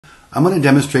I'm going to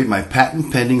demonstrate my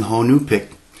patent-pending HonuPick.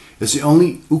 It's the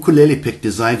only ukulele pick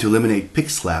designed to eliminate pick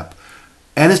slap,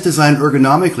 and it's designed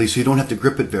ergonomically so you don't have to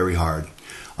grip it very hard.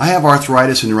 I have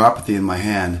arthritis and neuropathy in my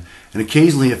hand, and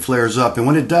occasionally it flares up, and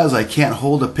when it does, I can't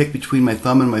hold a pick between my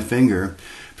thumb and my finger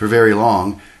for very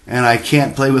long, and I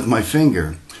can't play with my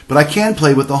finger. But I can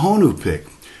play with the HonuPick.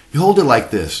 You hold it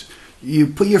like this. You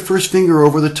put your first finger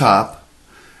over the top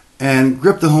and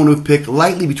grip the HonuPick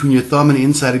lightly between your thumb and the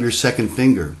inside of your second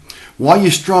finger. While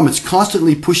you strum, it's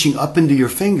constantly pushing up into your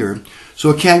finger, so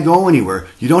it can't go anywhere.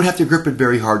 You don't have to grip it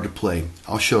very hard to play.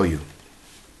 I'll show you.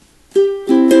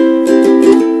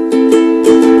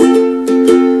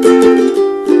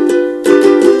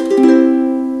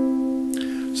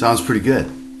 Sounds pretty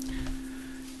good.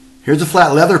 Here's a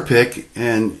flat leather pick,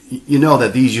 and you know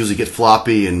that these usually get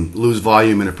floppy and lose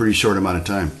volume in a pretty short amount of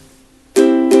time.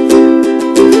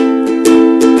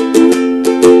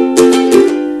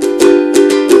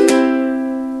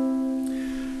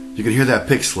 You can hear that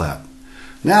pick slap.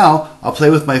 Now, I'll play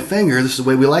with my finger. This is the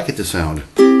way we like it to sound.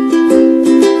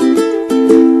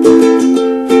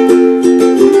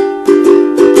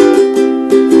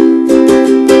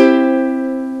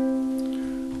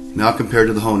 Now compared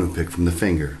to the HonuPick from the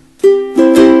finger.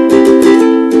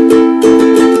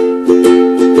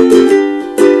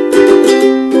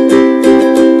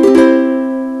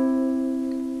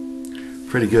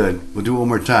 Pretty good. We'll do it one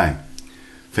more time.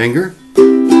 Finger.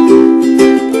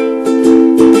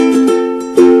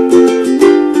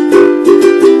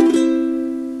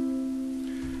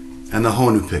 And the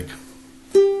HonuPick.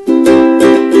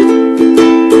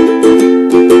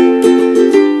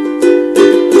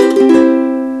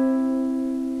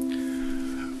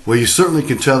 Well, you certainly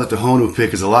can tell that the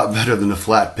HonuPick is a lot better than the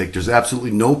flat pick. There's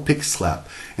absolutely no pick slap.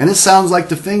 And it sounds like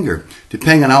the finger,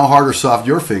 depending on how hard or soft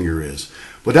your finger is.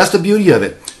 But that's the beauty of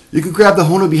it. You can grab the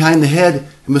Honu behind the head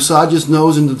and massage his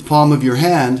nose into the palm of your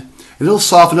hand, and it'll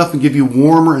soften up and give you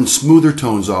warmer and smoother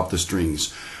tones off the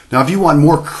strings. Now, if you want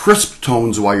more crisp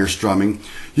tones while you're strumming,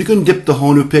 you can dip the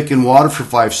HonuPick in water for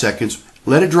 5 seconds,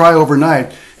 let it dry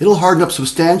overnight. It'll harden up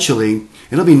substantially.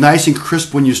 It'll be nice and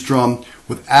crisp when you strum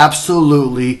with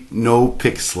absolutely no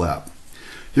pick slap.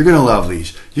 You're going to love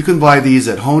these. You can buy these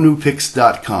at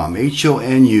HonuPicks.com,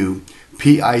 HonuPicks.com.